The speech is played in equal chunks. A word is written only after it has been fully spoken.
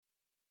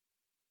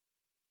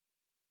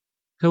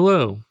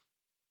Hello,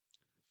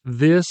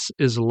 this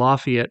is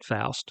Lafayette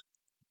Faust,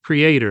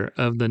 creator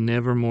of the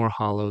Nevermore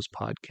Hollows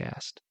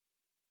podcast.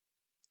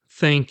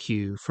 Thank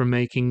you for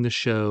making the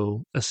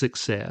show a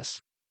success.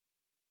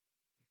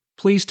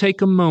 Please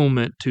take a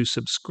moment to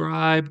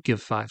subscribe,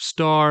 give 5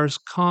 stars,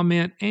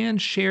 comment,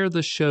 and share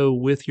the show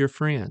with your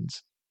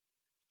friends.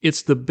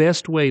 It's the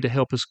best way to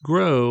help us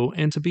grow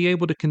and to be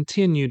able to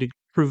continue to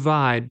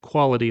provide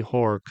quality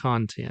horror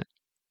content.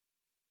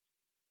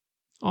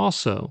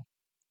 Also,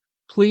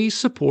 please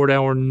support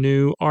our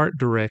new art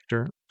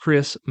director,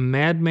 Chris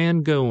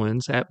Madman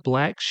Goins at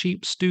Black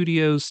Sheep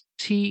Studios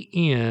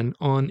TN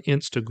on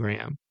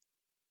Instagram.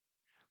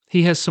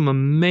 He has some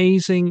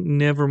amazing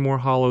Nevermore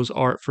Hollows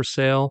art for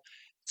sale,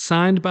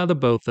 signed by the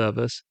both of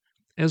us,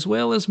 as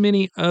well as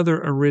many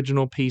other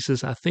original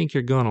pieces I think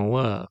you're going to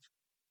love.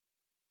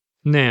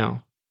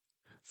 Now,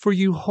 for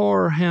you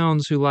horror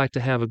hounds who like to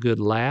have a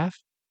good laugh,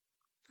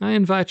 I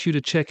invite you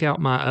to check out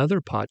my other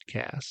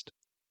podcast.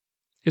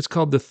 It's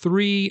called The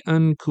 3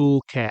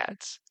 Uncool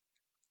Cats.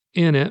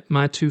 In it,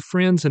 my 2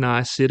 friends and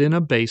I sit in a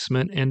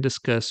basement and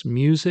discuss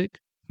music,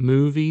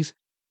 movies,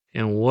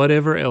 and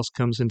whatever else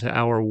comes into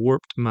our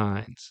warped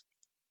minds.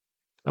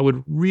 I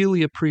would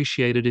really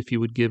appreciate it if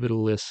you would give it a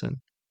listen.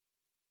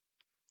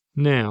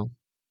 Now,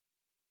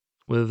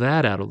 with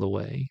that out of the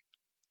way,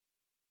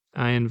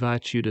 I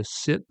invite you to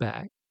sit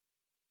back,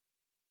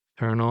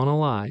 turn on a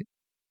light,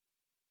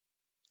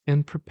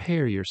 and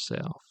prepare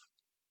yourself.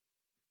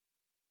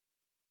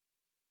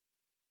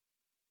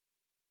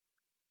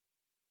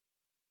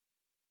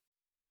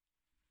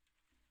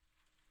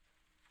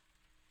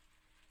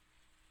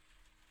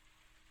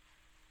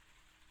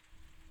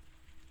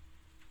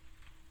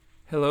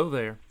 Hello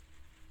there.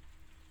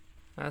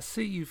 I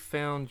see you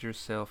found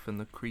yourself in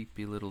the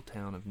creepy little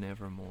town of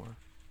Nevermore.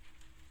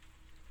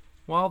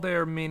 While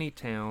there are many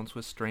towns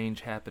with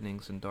strange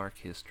happenings and dark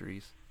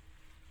histories,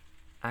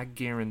 I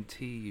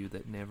guarantee you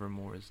that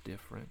Nevermore is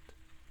different.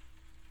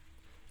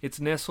 It's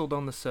nestled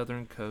on the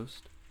southern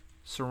coast,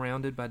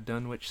 surrounded by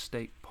Dunwich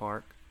State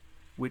Park,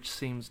 which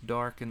seems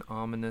dark and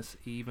ominous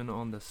even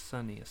on the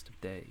sunniest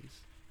of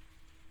days.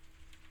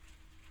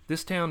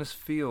 This town is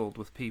filled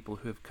with people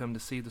who have come to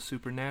see the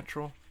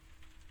supernatural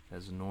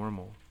as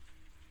normal.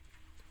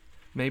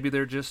 Maybe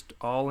they're just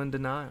all in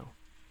denial.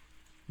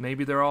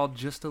 Maybe they're all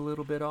just a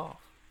little bit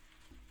off.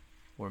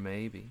 Or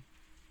maybe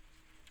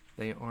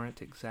they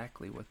aren't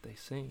exactly what they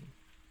seem.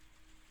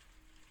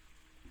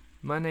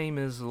 My name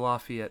is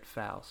Lafayette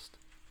Faust.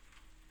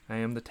 I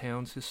am the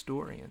town's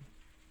historian.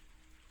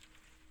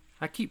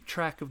 I keep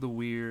track of the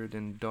weird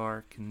and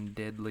dark and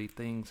deadly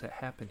things that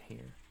happen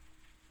here.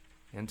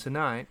 And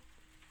tonight,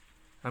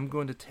 I'm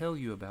going to tell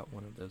you about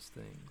one of those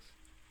things.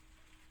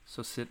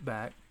 So sit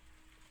back,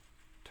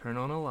 turn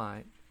on a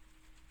light,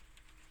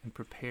 and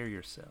prepare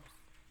yourself.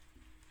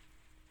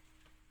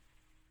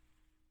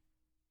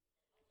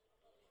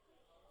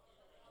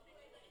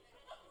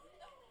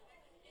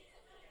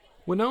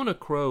 Winona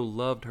Crow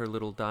loved her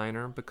little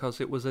diner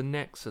because it was a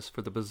nexus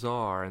for the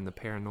bizarre and the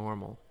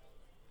paranormal.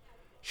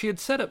 She had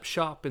set up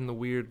shop in the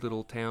weird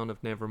little town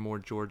of Nevermore,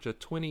 Georgia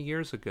 20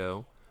 years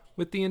ago,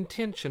 with the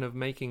intention of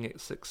making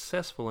it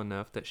successful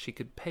enough that she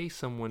could pay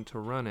someone to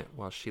run it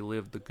while she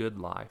lived the good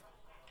life.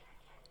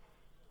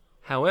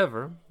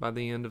 However, by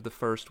the end of the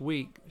first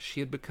week, she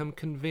had become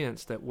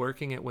convinced that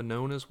working at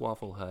Winona's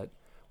Waffle Hut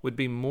would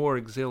be more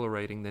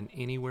exhilarating than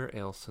anywhere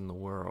else in the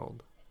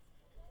world.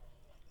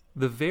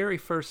 The very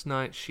first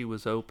night she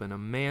was open, a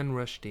man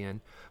rushed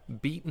in,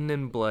 beaten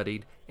and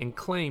bloodied, and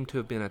claimed to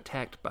have been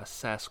attacked by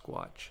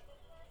Sasquatch.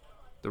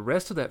 The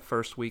rest of that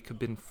first week had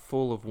been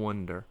full of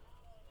wonder.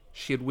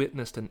 She had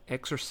witnessed an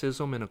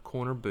exorcism in a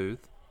corner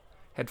booth,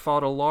 had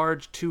fought a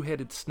large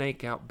 2-headed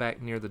snake out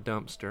back near the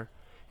dumpster,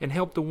 and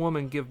helped a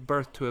woman give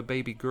birth to a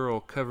baby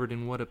girl covered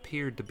in what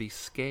appeared to be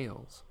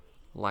scales,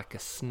 like a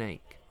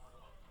snake.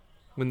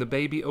 When the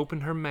baby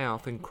opened her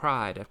mouth and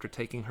cried after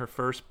taking her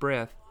first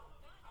breath,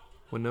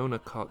 Winona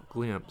caught a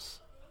glimpse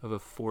of a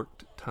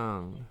forked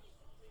tongue.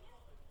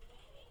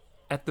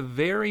 At the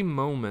very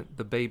moment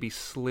the baby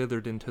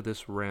slithered into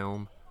this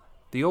realm,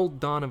 the old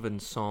Donovan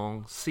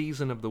song,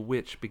 Season of the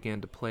Witch, began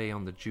to play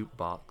on the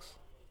jukebox.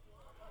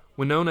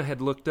 Winona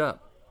had looked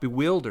up,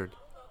 bewildered,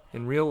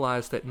 and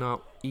realized that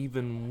not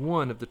even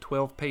one of the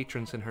 12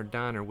 patrons in her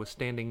diner was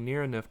standing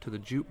near enough to the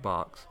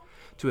jukebox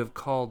to have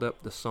called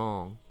up the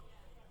song.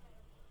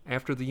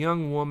 After the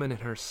young woman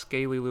and her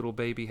scaly little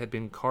baby had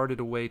been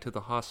carted away to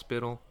the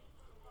hospital,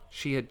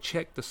 she had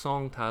checked the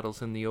song titles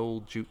in the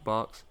old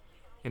jukebox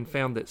and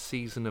found that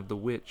Season of the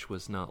Witch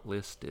was not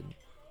listed.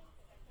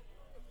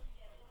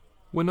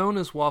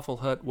 Winona's Waffle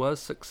Hut was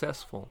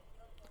successful.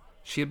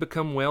 She had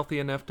become wealthy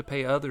enough to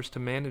pay others to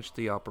manage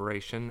the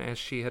operation as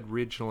she had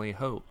originally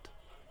hoped.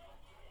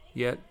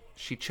 Yet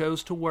she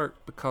chose to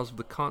work because of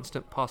the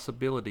constant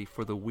possibility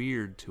for the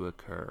weird to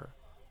occur.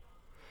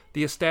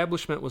 The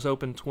establishment was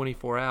open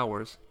 24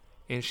 hours,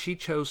 and she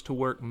chose to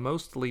work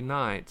mostly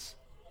nights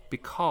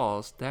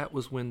because that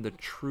was when the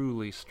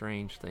truly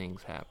strange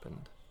things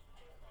happened.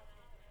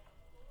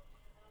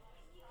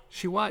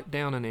 She wiped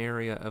down an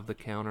area of the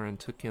counter and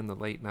took in the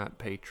late-night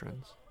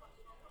patrons.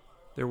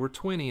 There were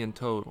 20 in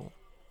total.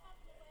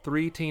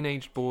 3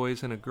 teenage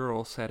boys and a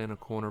girl sat in a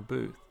corner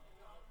booth.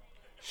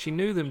 She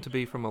knew them to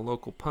be from a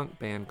local punk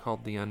band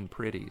called the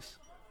Unpretties.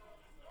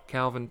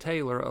 Calvin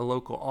Taylor, a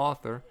local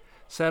author,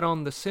 sat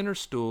on the center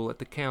stool at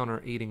the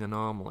counter eating an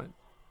omelet.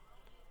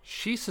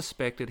 She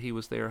suspected he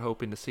was there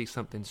hoping to see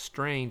something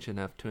strange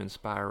enough to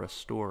inspire a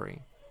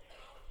story.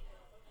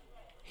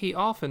 He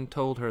often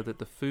told her that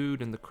the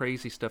food and the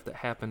crazy stuff that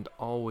happened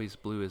always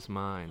blew his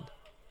mind.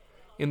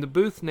 In the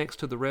booth next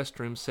to the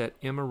restroom sat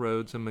Emma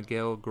Rhodes and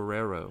Miguel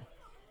Guerrero.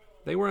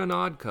 They were an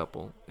odd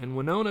couple, and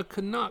Winona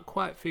could not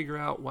quite figure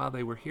out why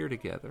they were here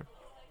together.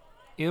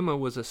 Emma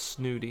was a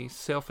snooty,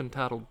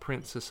 self-entitled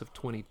princess of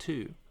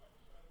 22.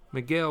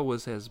 Miguel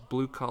was as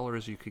blue-collar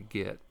as you could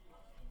get.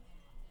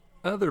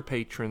 Other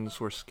patrons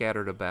were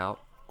scattered about,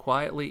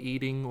 quietly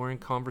eating or in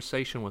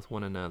conversation with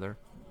one another,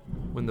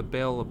 when the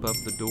bell above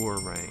the door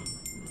rang.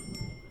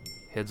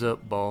 "Heads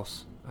up,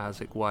 boss,"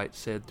 Isaac White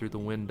said through the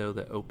window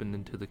that opened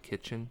into the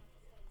kitchen.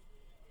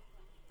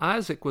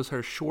 Isaac was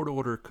her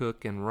short-order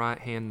cook and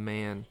right-hand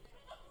man.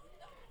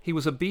 He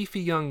was a beefy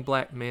young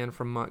black man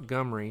from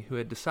Montgomery who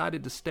had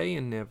decided to stay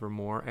in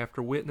Nevermore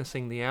after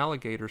witnessing the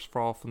alligators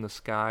fall from the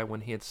sky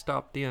when he had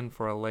stopped in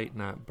for a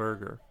late-night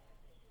burger.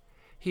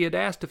 He had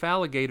asked if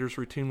alligators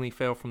routinely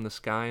fell from the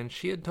sky, and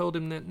she had told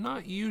him that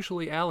not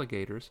usually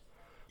alligators,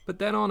 but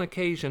that on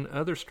occasion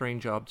other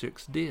strange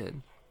objects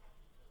did.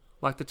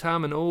 Like the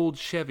time an old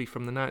Chevy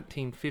from the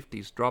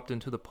 1950s dropped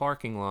into the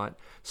parking lot,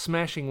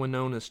 smashing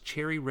Winona's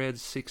cherry red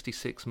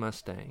 '66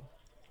 Mustang.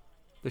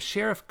 The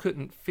sheriff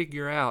couldn't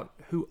figure out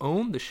who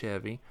owned the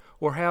Chevy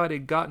or how it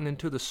had gotten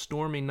into the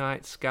stormy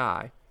night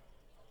sky,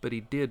 but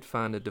he did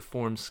find a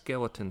deformed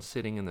skeleton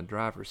sitting in the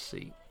driver's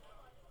seat.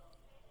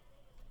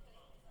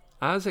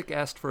 Isaac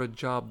asked for a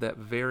job that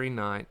very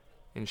night,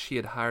 and she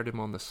had hired him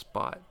on the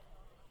spot.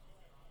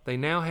 They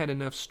now had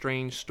enough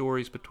strange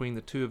stories between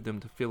the two of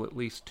them to fill at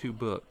least 2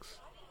 books.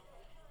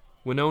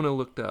 Winona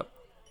looked up,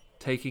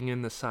 taking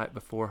in the sight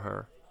before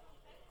her.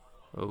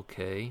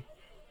 Okay,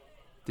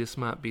 this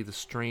might be the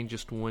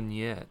strangest one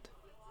yet.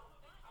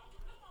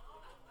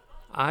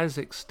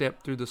 Isaac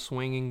stepped through the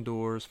swinging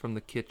doors from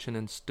the kitchen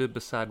and stood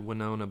beside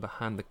Winona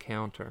behind the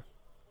counter.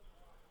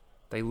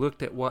 They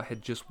looked at what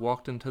had just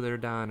walked into their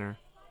diner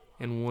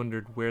and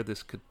wondered where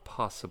this could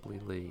possibly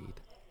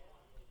lead.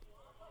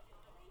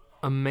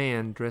 A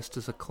man dressed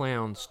as a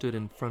clown stood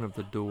in front of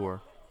the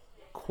door,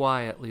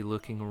 quietly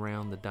looking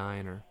around the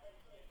diner.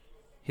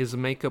 His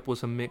makeup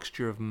was a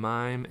mixture of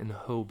mime and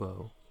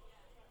hobo.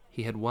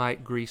 He had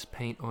white grease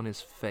paint on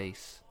his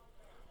face.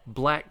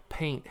 Black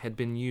paint had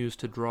been used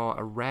to draw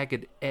a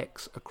ragged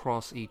X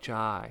across each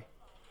eye.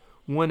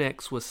 One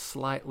X was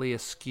slightly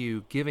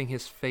askew, giving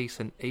his face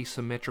an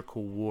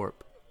asymmetrical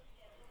warp.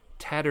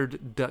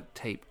 Tattered duct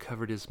tape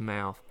covered his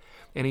mouth,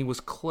 and he was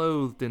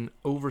clothed in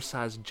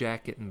oversized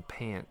jacket and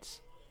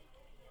pants.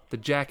 The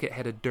jacket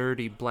had a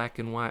dirty black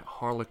and white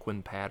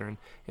harlequin pattern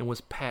and was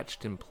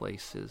patched in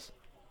places.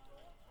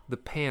 The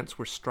pants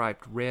were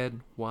striped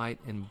red, white,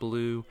 and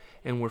blue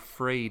and were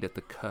frayed at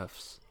the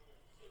cuffs.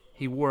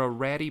 He wore a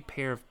ratty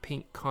pair of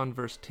pink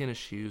Converse tennis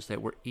shoes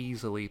that were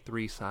easily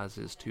 3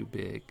 sizes too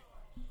big.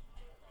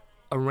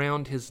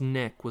 Around his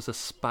neck was a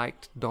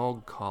spiked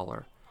dog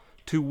collar,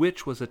 to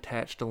which was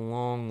attached a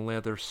long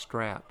leather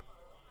strap.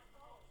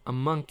 A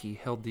monkey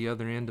held the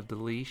other end of the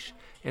leash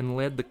and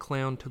led the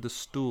clown to the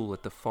stool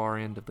at the far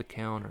end of the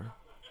counter.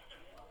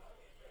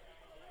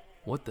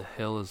 "What the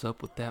hell is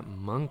up with that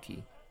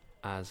monkey?"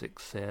 Isaac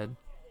said.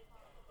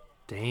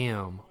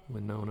 "Damn,"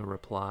 Winona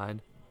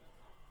replied.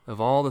 "Of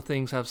all the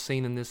things I've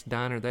seen in this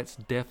diner, that's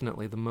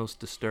definitely the most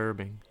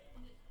disturbing."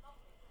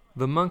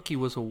 The monkey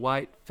was a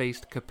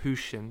white-faced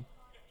Capuchin.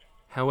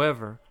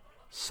 However,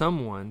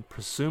 someone,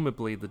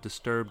 presumably the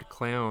disturbed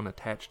clown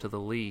attached to the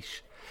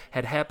leash,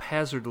 had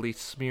haphazardly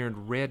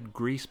smeared red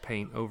grease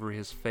paint over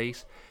his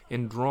face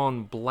and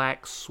drawn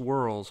black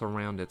swirls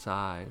around its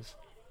eyes.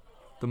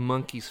 The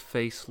monkey's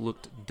face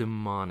looked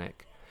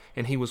demonic,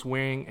 and he was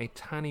wearing a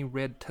tiny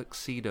red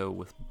tuxedo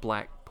with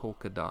black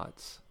polka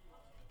dots.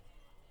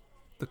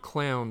 The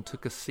clown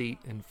took a seat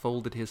and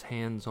folded his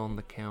hands on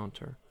the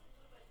counter.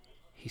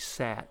 He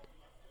sat,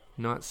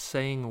 not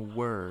saying a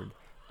word,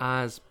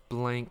 eyes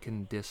blank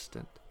and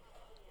distant.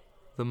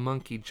 The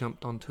monkey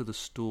jumped onto the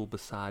stool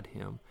beside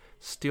him,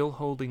 still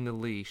holding the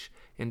leash,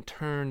 and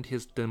turned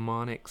his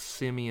demonic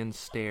simian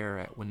stare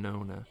at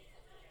Winona.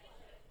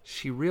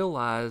 She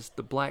realized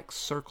the black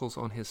circles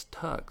on his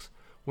tux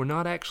were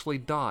not actually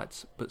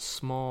dots, but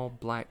small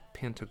black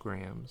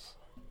pentagrams.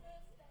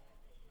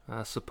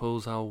 "I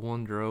suppose I'll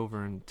wander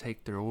over and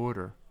take their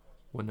order,"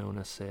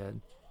 Winona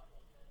said.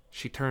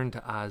 She turned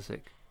to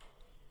Isaac.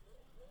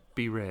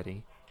 "Be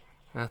ready.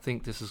 I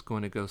think this is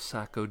going to go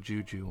psycho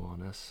juju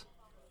on us."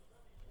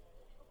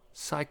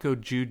 Psycho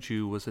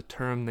juju was a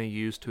term they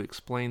used to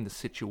explain the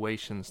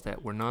situations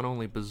that were not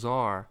only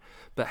bizarre,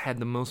 but had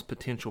the most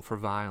potential for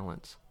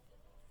violence.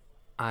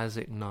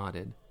 Isaac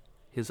nodded,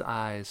 his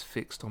eyes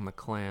fixed on the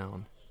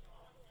clown.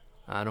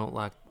 "I don't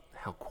like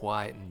how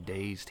quiet and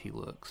dazed he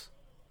looks.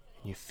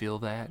 And you feel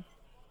that?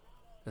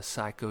 A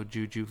psycho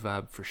juju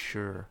vibe for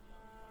sure.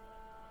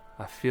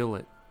 I feel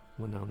it,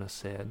 Winona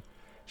said.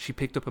 She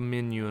picked up a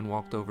menu and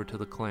walked over to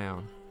the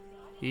clown.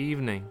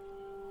 Evening.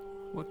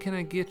 What can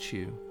I get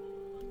you?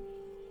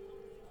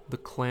 The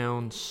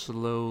clown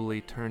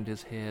slowly turned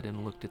his head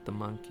and looked at the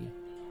monkey.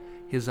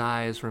 His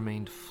eyes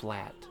remained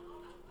flat,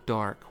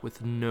 dark,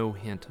 with no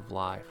hint of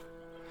life.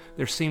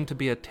 There seemed to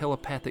be a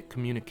telepathic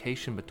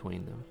communication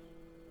between them.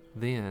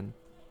 Then,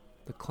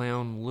 the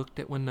clown looked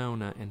at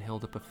Winona and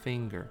held up a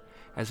finger,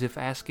 as if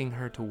asking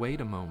her to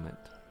wait a moment.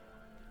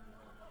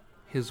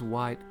 His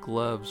white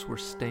gloves were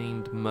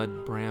stained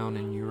mud brown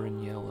and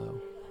urine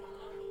yellow.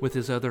 With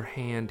his other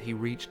hand, he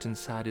reached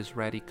inside his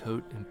ratty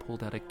coat and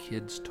pulled out a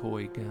kid's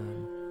toy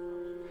gun.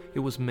 It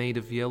was made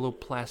of yellow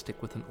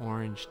plastic with an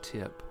orange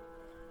tip.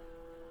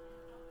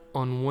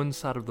 On one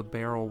side of the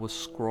barrel was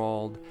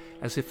scrawled,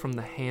 as if from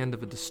the hand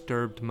of a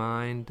disturbed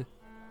mind,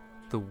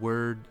 the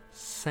word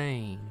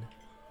sane.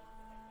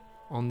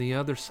 On the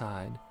other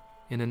side,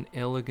 in an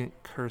elegant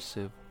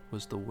cursive,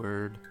 was the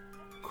word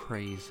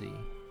crazy.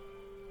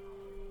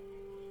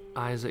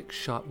 Isaac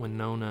shot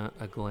Winona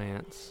a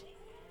glance.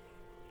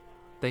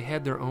 They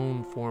had their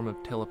own form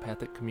of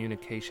telepathic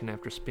communication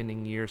after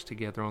spending years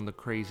together on the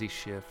crazy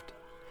shift.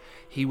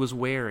 He was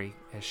wary,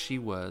 as she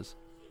was,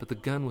 but the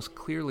gun was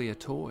clearly a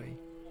toy.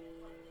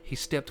 He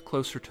stepped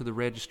closer to the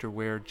register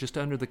where, just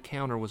under the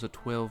counter, was a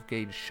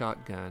 12-gauge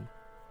shotgun.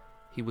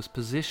 He was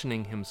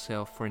positioning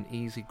himself for an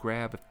easy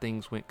grab if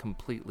things went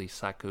completely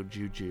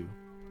psycho-juju.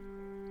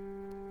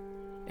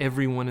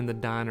 Everyone in the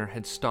diner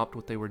had stopped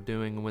what they were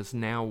doing and was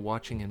now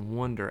watching in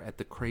wonder at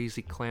the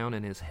crazy clown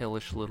and his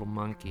hellish little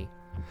monkey.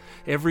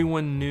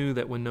 Everyone knew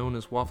that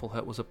Winona's Waffle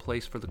Hut was a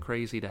place for the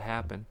crazy to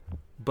happen,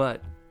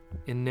 but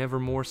in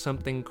Nevermore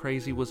something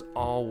crazy was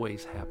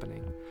always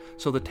happening,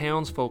 so the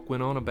townsfolk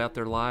went on about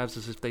their lives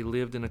as if they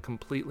lived in a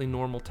completely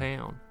normal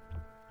town.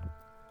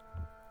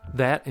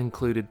 That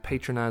included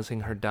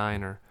patronizing her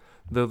diner,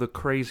 though the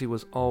crazy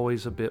was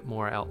always a bit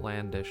more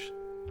outlandish.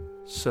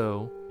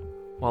 So,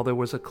 while there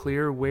was a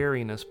clear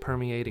wariness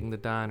permeating the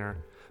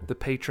diner, the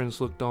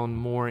patrons looked on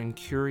more in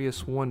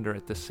curious wonder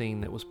at the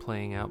scene that was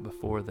playing out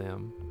before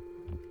them.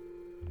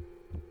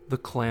 The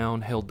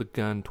clown held the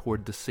gun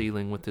toward the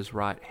ceiling with his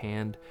right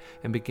hand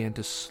and began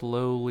to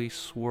slowly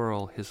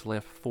swirl his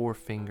left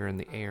forefinger in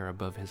the air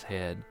above his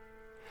head.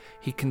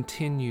 He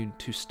continued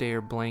to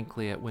stare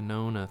blankly at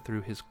Winona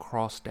through his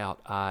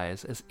crossed-out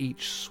eyes as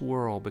each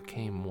swirl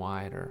became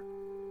wider.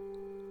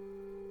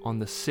 On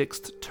the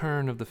 6th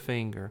turn of the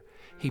finger,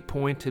 he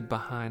pointed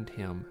behind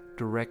him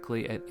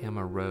directly at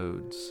Emma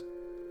Rhodes.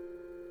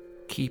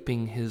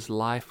 Keeping his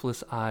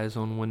lifeless eyes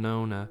on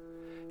Winona,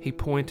 he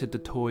pointed the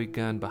toy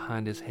gun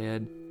behind his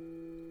head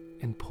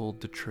and pulled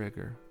the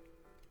trigger.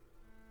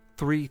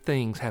 3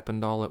 things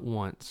happened all at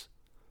once.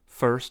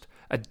 First,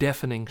 a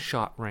deafening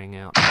shot rang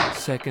out.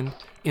 Second,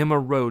 Emma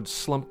Rhodes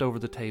slumped over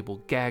the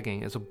table,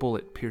 gagging as a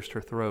bullet pierced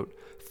her throat.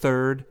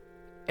 Third,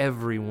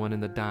 everyone in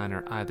the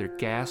diner either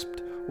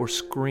gasped or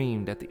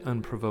screamed at the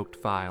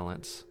unprovoked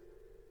violence.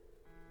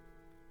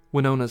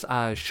 Winona's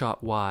eyes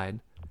shot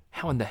wide.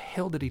 How in the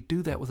hell did he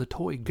do that with a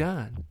toy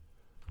gun?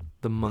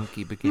 The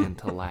monkey began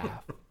to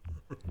laugh.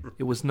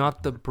 It was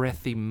not the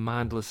breathy,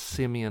 mindless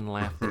simian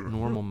laugh that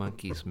normal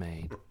monkeys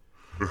made.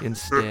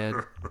 Instead,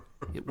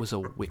 it was a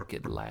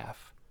wicked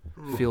laugh,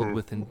 filled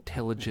with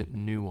intelligent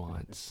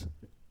nuance.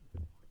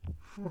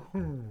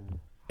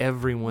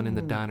 Everyone in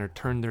the diner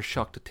turned their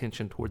shocked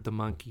attention toward the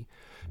monkey,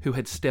 who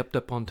had stepped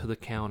up onto the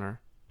counter.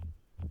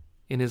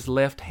 In his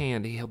left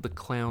hand, he held the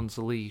clown's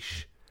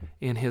leash.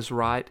 In his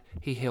right,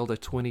 he held a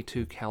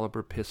 .22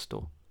 caliber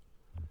pistol.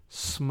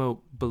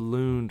 Smoke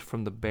ballooned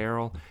from the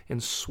barrel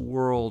and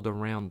swirled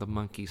around the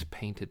monkey's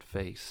painted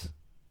face.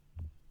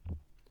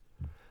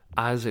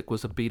 Isaac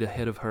was a beat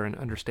ahead of her in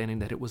understanding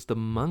that it was the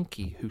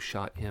monkey who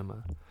shot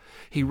Emma.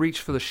 He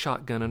reached for the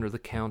shotgun under the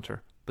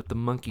counter, but the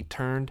monkey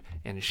turned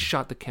and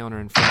shot the counter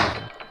in front of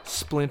him,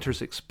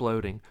 splinters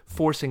exploding,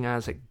 forcing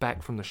Isaac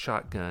back from the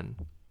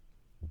shotgun.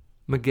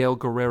 Miguel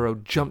Guerrero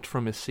jumped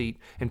from his seat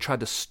and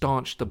tried to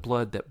staunch the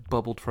blood that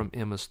bubbled from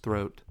Emma's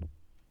throat.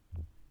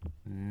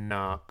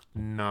 "Knock,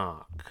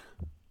 knock,"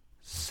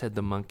 said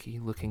the monkey,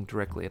 looking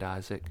directly at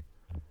Isaac.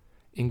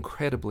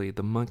 Incredibly,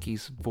 the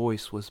monkey's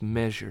voice was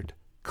measured,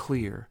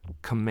 clear,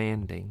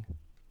 commanding.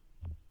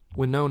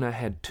 Winona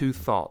had 2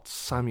 thoughts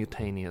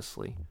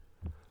simultaneously.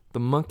 The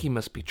monkey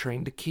must be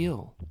trained to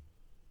kill.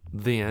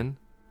 Then,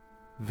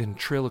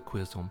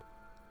 ventriloquism.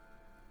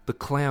 The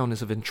clown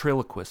is a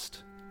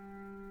ventriloquist.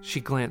 She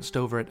glanced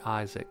over at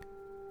Isaac.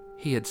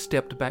 He had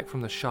stepped back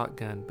from the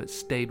shotgun, but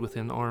stayed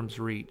within arm's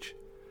reach.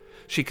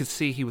 She could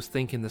see he was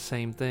thinking the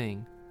same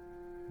thing.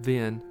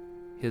 Then,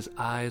 his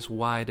eyes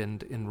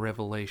widened in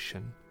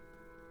revelation.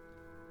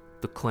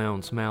 "The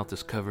clown's mouth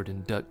is covered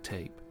in duct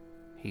tape,"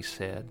 he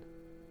said.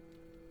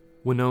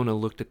 Winona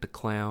looked at the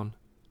clown.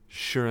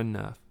 Sure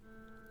enough,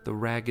 the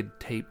ragged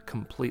tape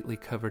completely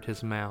covered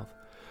his mouth.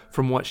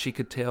 From what she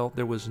could tell,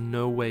 there was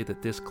no way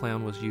that this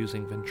clown was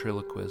using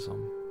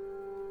ventriloquism.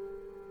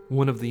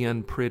 One of the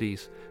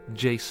unpretties,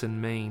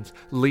 Jason Maines,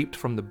 leaped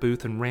from the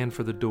booth and ran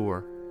for the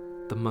door.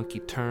 The monkey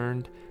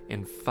turned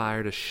and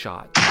fired a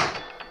shot,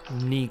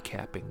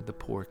 kneecapping the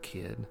poor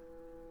kid.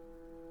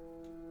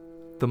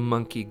 The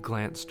monkey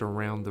glanced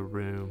around the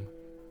room.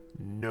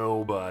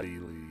 Nobody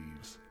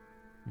leaves.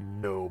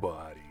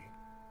 Nobody.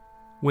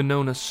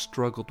 Winona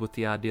struggled with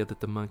the idea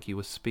that the monkey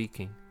was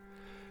speaking.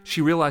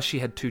 She realized she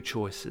had two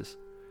choices.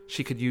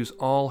 She could use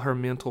all her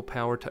mental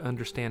power to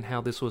understand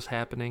how this was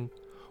happening,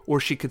 or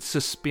she could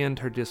suspend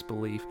her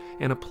disbelief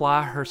and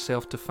apply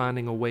herself to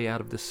finding a way out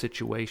of this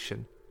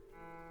situation.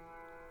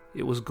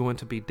 It was going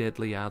to be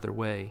deadly either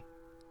way.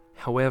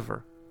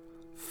 However,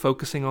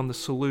 focusing on the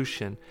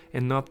solution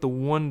and not the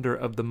wonder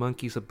of the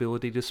monkey's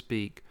ability to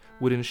speak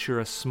would ensure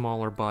a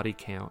smaller body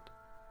count.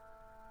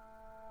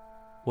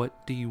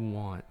 "What do you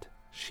want?"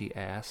 she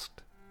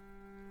asked.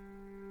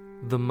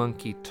 The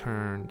monkey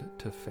turned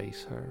to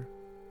face her.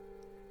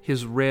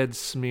 His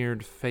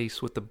red-smeared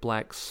face with the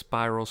black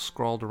spiral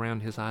scrawled around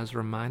his eyes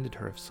reminded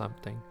her of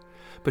something,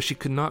 but she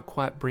could not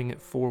quite bring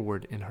it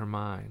forward in her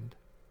mind.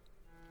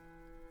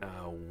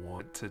 I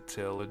want to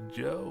tell a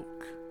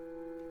joke.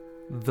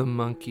 The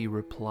monkey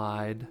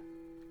replied.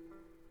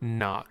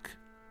 Knock.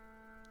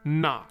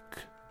 Knock.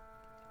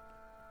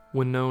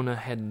 Winona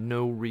had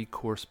no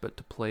recourse but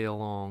to play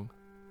along.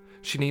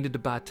 She needed to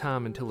buy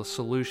time until a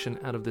solution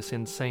out of this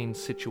insane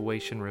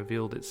situation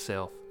revealed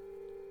itself.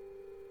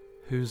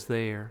 "Who's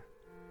there?"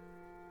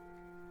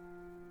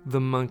 The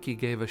monkey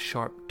gave a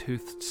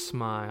sharp-toothed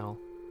smile.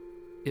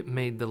 It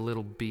made the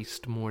little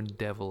beast more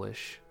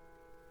devilish.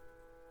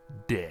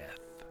 Death,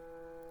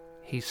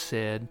 he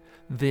said,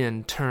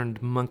 then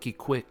turned monkey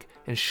quick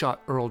and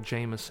shot Earl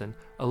Jameson,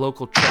 a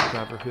local truck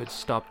driver who had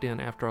stopped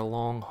in after a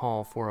long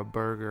haul for a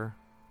burger.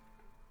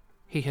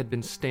 He had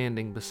been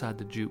standing beside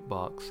the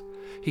jukebox.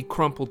 He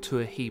crumpled to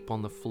a heap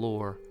on the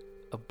floor,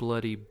 a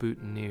bloody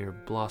boutonniere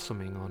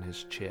blossoming on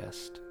his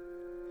chest.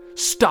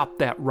 "Stop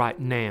that right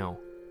now!"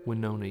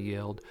 Winona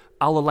yelled.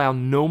 "I'll allow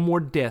no more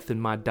death in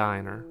my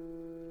diner."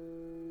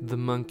 The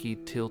monkey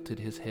tilted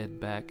his head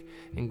back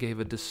and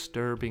gave a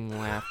disturbing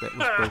laugh that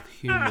was both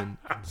human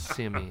and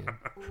simian.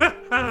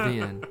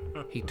 Then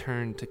he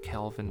turned to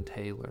Calvin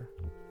Taylor.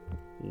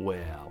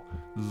 Well,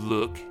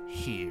 look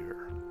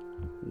here.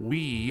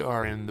 We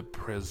are in the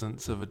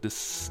presence of a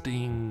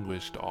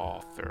distinguished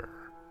author.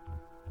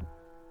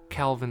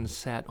 Calvin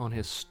sat on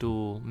his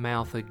stool,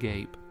 mouth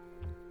agape.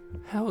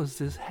 "How is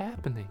this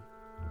happening?"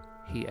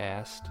 he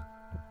asked.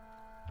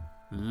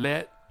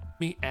 Let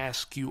me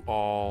ask you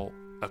all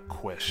a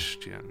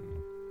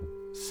question,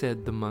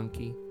 said the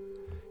monkey.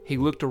 He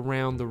looked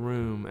around the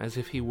room as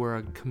if he were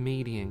a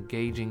comedian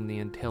gauging the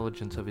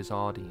intelligence of his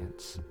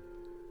audience.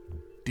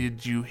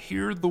 Did you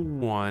hear the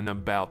one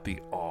about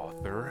the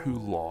author who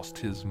lost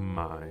his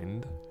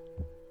mind?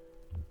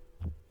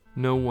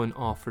 No one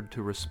offered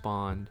to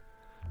respond.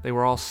 They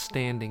were all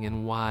standing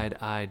in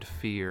wide-eyed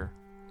fear.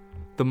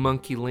 The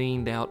monkey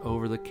leaned out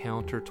over the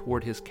counter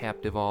toward his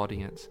captive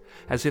audience,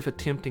 as if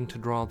attempting to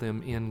draw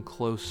them in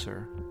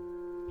closer.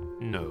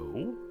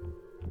 No,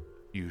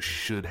 you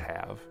should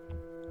have.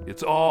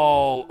 It's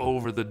all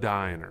over the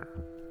diner.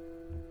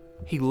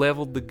 He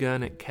leveled the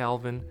gun at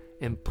Calvin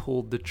and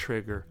pulled the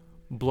trigger,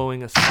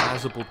 blowing a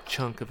sizable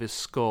chunk of his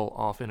skull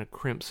off in a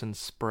crimson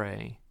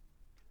spray.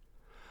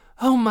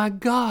 "Oh my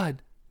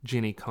God!"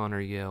 Jenny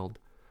Connor yelled.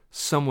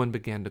 Someone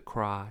began to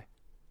cry.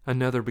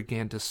 Another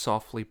began to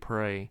softly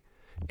pray.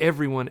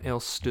 Everyone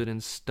else stood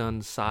in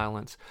stunned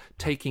silence,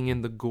 taking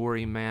in the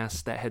gory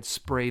mass that had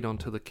sprayed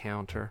onto the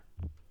counter.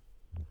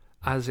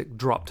 Isaac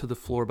dropped to the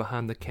floor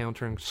behind the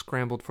counter and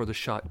scrambled for the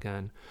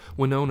shotgun.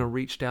 Winona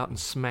reached out and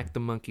smacked the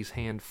monkey's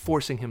hand,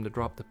 forcing him to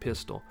drop the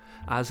pistol.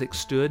 Isaac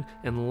stood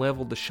and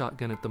leveled the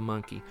shotgun at the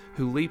monkey,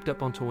 who leaped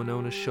up onto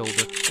Winona's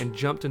shoulder and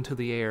jumped into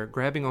the air,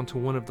 grabbing onto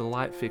one of the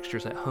light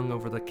fixtures that hung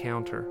over the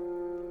counter.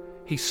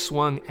 He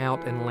swung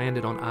out and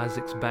landed on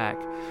Isaac's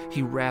back.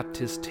 He wrapped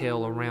his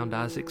tail around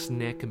Isaac's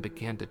neck and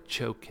began to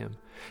choke him.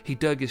 He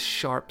dug his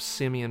sharp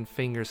simian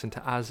fingers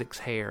into Isaac's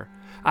hair.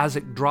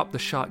 Isaac dropped the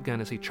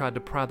shotgun as he tried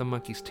to pry the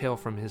monkey's tail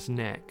from his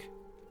neck.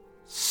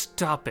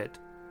 "Stop it!"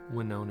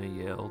 Winona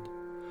yelled.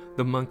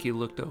 The monkey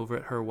looked over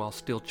at her while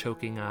still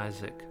choking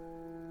Isaac.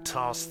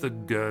 Toss the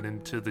gun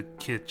into the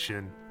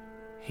kitchen,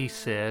 he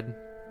said.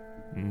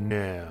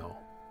 Now,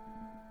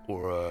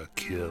 or I'll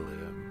kill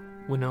him.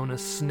 Winona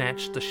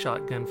snatched the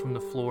shotgun from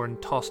the floor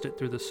and tossed it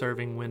through the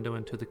serving window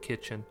into the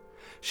kitchen.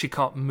 She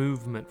caught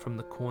movement from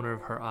the corner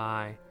of her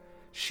eye.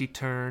 She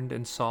turned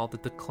and saw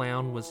that the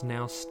clown was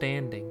now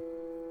standing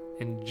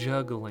and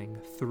juggling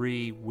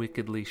 3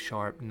 wickedly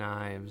sharp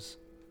knives.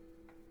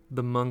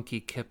 The monkey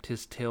kept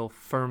his tail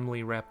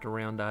firmly wrapped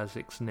around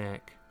Isaac's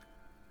neck.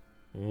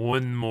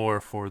 One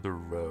more for the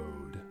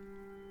road,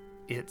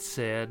 it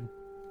said.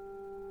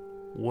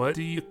 What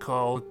do you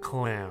call a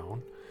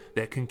clown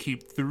that can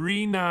keep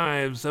 3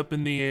 knives up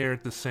in the air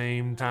at the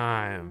same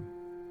time?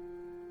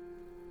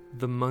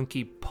 The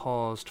monkey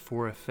paused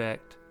for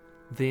effect.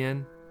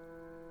 Then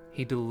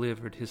he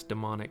delivered his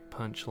demonic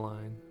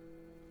punchline.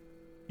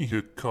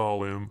 You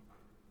call him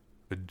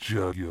a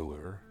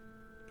jugular.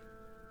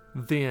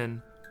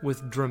 Then,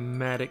 with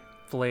dramatic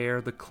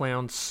flair, the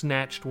clown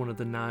snatched one of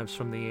the knives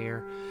from the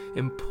air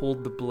and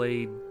pulled the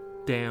blade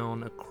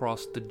down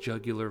across the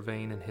jugular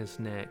vein in his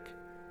neck.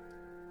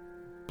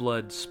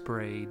 Blood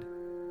sprayed.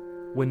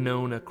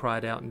 Winona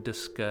cried out in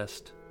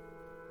disgust.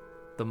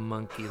 The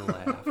monkey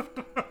laughed.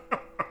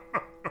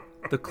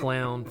 The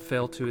clown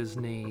fell to his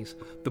knees,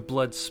 the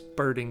blood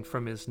spurting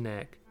from his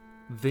neck.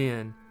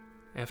 Then,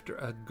 after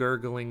a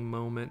gurgling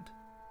moment,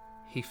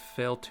 he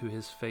fell to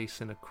his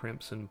face in a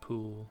crimson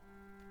pool.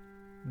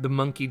 The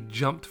monkey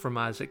jumped from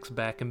Isaac's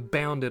back and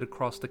bounded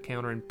across the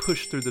counter and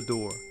pushed through the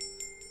door.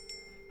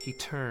 He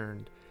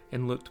turned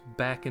and looked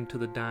back into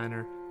the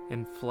diner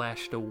and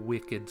flashed a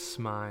wicked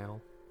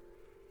smile.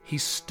 He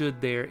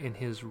stood there in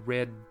his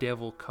red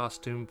devil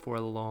costume for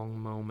a long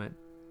moment.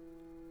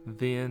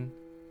 Then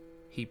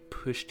he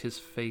pushed his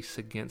face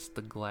against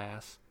the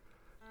glass,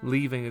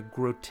 leaving a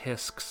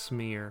grotesque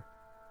smear,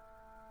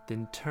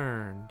 then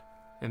turned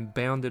and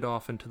bounded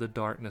off into the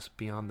darkness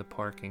beyond the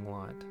parking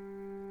lot.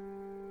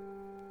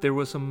 There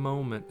was a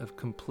moment of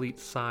complete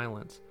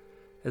silence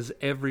as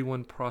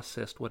everyone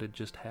processed what had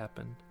just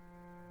happened.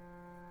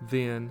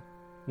 Then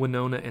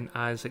Winona and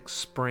Isaac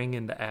sprang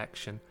into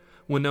action.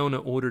 Winona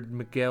ordered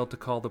Miguel to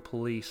call the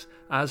police.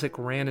 Isaac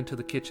ran into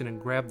the kitchen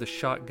and grabbed the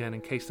shotgun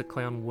in case the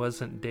clown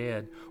wasn't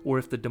dead or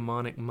if the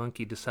demonic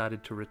monkey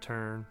decided to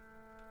return.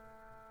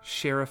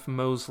 Sheriff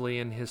Mosley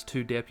and his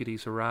 2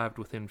 deputies arrived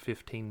within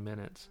 15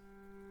 minutes.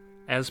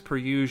 As per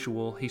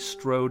usual, he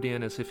strode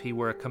in as if he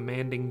were a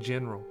commanding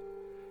general.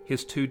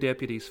 His 2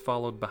 deputies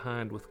followed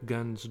behind with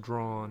guns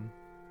drawn.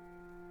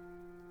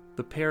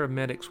 The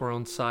paramedics were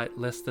on site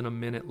less than a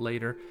minute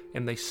later,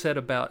 and they set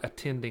about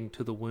attending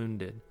to the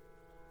wounded.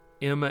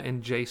 Emma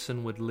and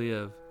Jason would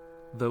live,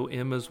 though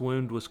Emma's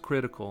wound was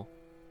critical,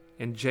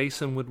 and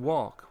Jason would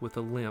walk with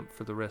a limp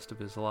for the rest of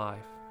his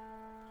life.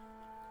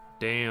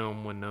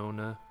 "Damn,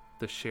 Winona,"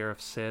 the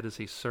sheriff said as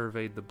he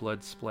surveyed the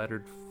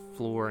blood-splattered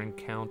floor and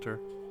counter.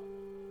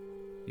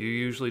 "You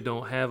usually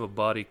don't have a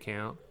body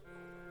count,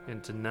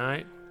 and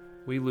tonight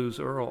we lose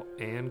Earl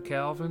and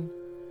Calvin?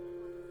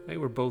 They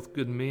were both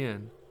good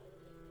men.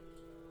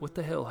 What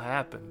the hell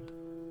happened?"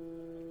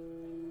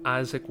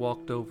 Isaac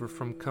walked over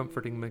from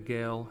comforting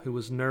Miguel, who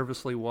was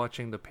nervously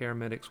watching the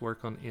paramedics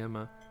work on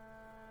Emma.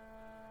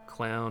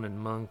 "Clown and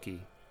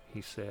monkey," he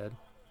said.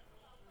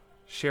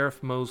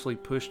 Sheriff Mosley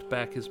pushed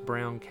back his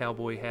brown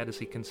cowboy hat as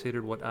he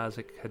considered what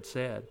Isaac had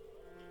said.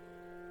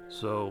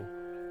 "So,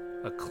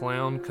 a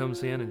clown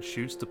comes in and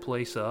shoots the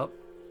place up?"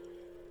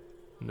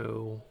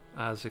 "No,"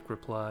 Isaac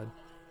replied.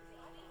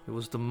 "It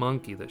was the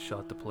monkey that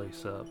shot the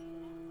place up."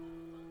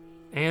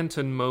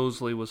 Anton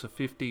Mosley was a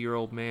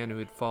 50-year-old man who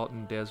had fought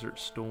in Desert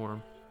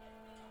Storm.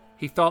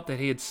 He thought that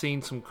he had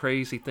seen some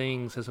crazy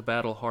things as a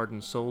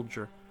battle-hardened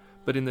soldier,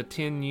 but in the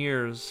 10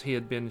 years he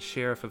had been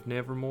sheriff of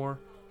Nevermore,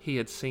 he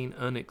had seen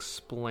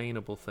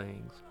unexplainable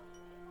things,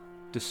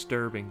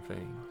 disturbing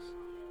things,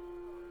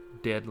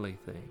 deadly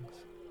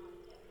things.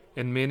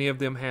 And many of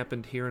them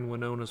happened here in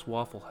Winona's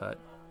Waffle Hut.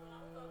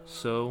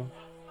 So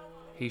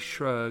he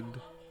shrugged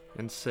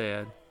and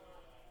said,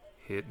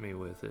 "Hit me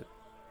with it."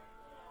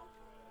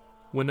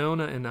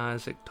 Winona and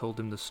Isaac told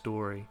him the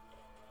story.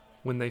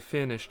 When they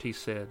finished, he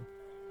said,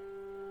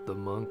 "The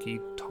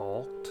monkey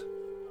talked?"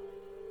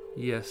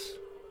 "Yes,"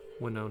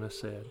 Winona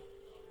said.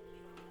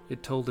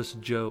 "It told us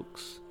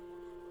jokes."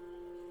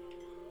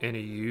 "And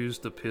he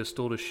used the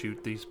pistol to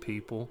shoot these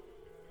people?"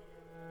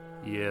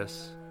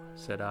 "Yes,"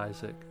 said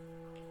Isaac.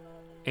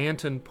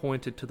 Anton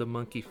pointed to the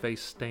monkey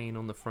face stain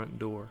on the front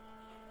door.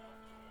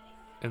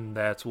 "And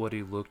that's what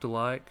he looked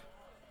like?"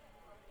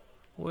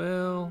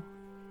 "Well,"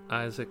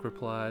 Isaac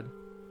replied,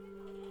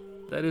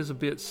 "that is a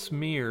bit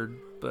smeared,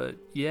 but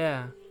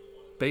yeah,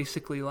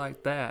 basically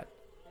like that."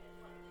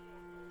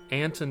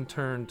 Anton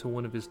turned to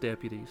one of his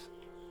deputies.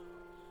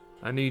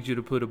 "I need you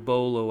to put a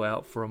bolo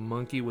out for a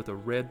monkey with a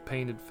red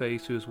painted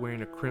face who is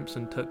wearing a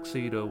crimson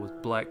tuxedo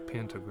with black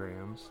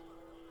pentagrams."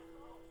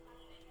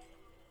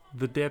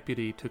 The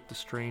deputy took the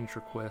strange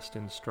request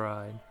in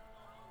stride.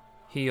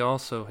 He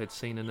also had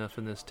seen enough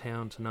in this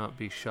town to not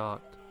be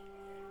shocked.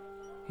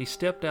 He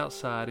stepped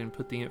outside and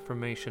put the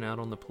information out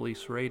on the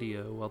police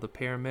radio while the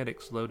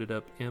paramedics loaded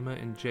up Emma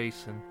and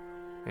Jason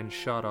and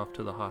shot off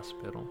to the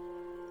hospital.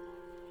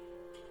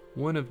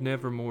 One of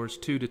Nevermore's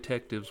 2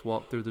 detectives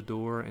walked through the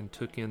door and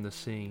took in the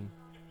scene.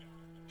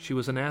 She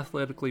was an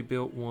athletically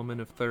built woman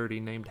of 30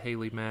 named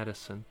Haley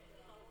Madison.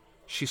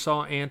 She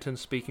saw Anton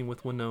speaking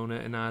with Winona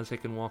and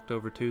Isaac and walked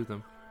over to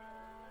them.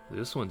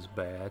 "This one's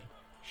bad,"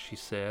 she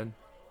said.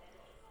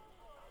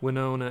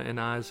 Winona and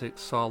Isaac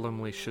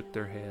solemnly shook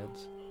their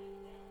heads.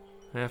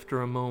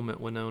 After a moment,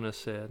 Winona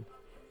said,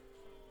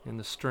 "And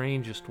the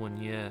strangest one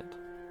yet."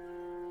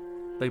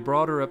 They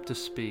brought her up to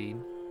speed.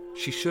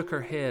 She shook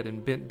her head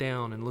and bent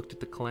down and looked at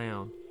the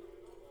clown.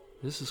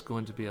 "This is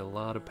going to be a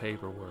lot of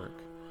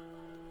paperwork."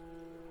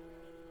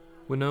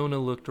 Winona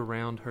looked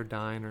around her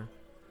diner.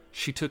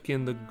 She took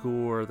in the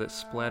gore that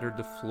splattered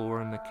the floor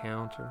and the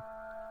counter.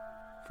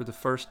 For the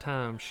first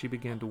time, she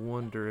began to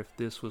wonder if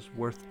this was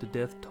worth the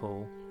death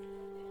toll.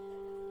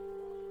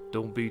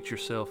 Don't beat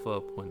yourself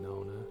up,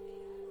 Winona,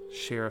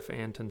 Sheriff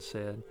Anton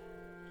said.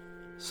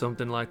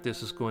 Something like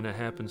this is going to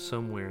happen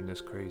somewhere in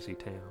this crazy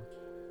town.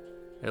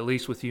 At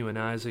least with you and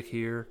Isaac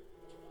here,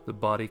 the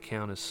body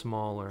count is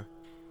smaller.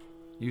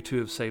 You two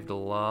have saved a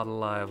lot of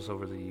lives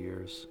over the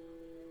years.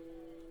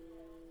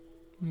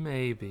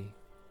 Maybe,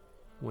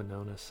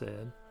 Winona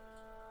said.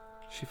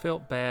 She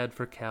felt bad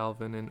for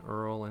Calvin and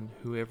Earl and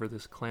whoever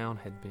this clown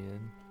had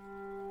been.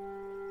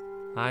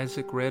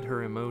 Isaac read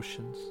her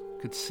emotions,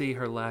 could see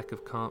her lack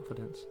of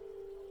confidence.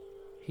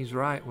 He's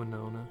right,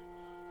 Winona.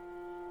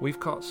 We've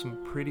caught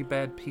some pretty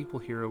bad people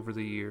here over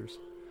the years.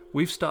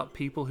 We've stopped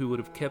people who would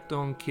have kept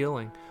on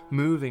killing,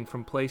 moving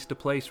from place to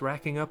place,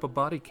 racking up a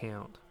body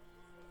count.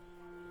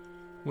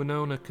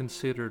 Winona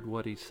considered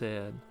what he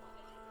said.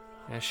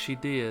 As she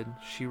did,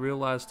 she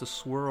realized the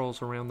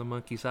swirls around the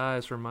monkey's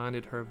eyes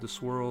reminded her of the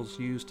swirls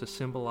used to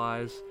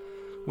symbolize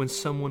when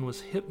someone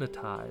was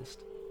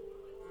hypnotized.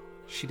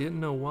 She didn't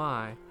know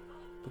why,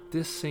 but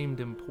this seemed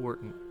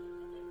important.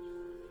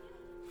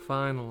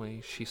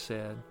 Finally, she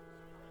said,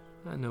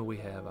 I know we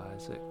have,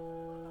 Isaac,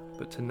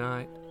 but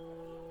tonight,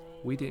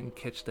 we didn't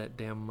catch that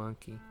damn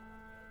monkey,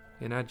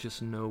 and I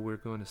just know we're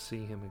going to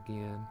see him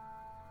again.